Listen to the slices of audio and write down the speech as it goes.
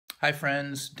Hi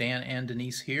friends, Dan and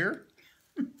Denise here.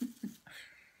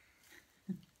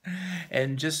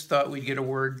 And just thought we'd get a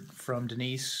word from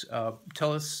Denise.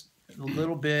 Tell us a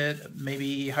little bit,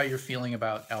 maybe how you're feeling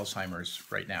about Alzheimer's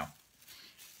right now.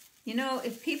 You know,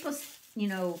 if people,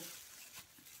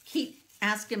 keep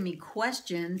asking me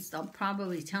questions, I'll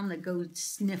probably tell them to go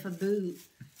sniff a boot.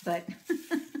 But,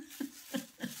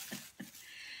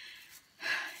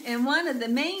 and one of the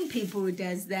main people who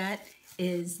does that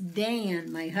is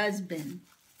Dan, my husband.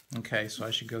 Okay, so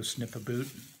I should go snip a boot?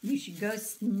 You should go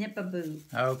snip a boot.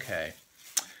 Okay.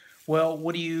 Well,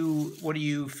 what are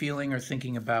you feeling or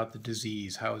thinking about the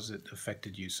disease? How has it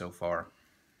affected you so far?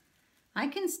 I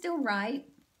can still write.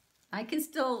 I can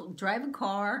still drive a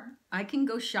car. I can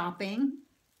go shopping.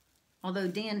 Although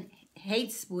Dan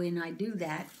hates when I do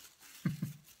that.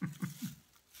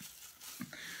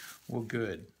 Well,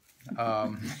 good.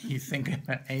 You think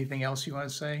anything else you want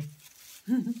to say?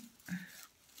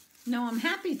 No, I'm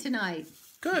happy tonight.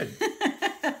 Good.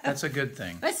 That's a good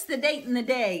thing. What's the date and the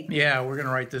day? Yeah, we're going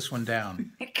to write this one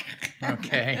down.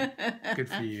 Okay. Good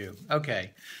for you.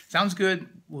 Okay. Sounds good.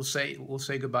 We'll say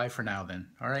goodbye for now then.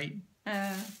 All right?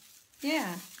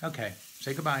 Yeah. Okay.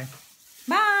 Say goodbye.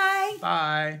 Bye.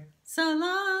 Bye. So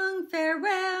long,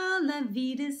 farewell, la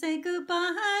vida, say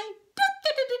goodbye. Do, do,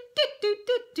 do, do, do, do,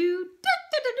 do, do, do,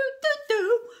 do, do, do.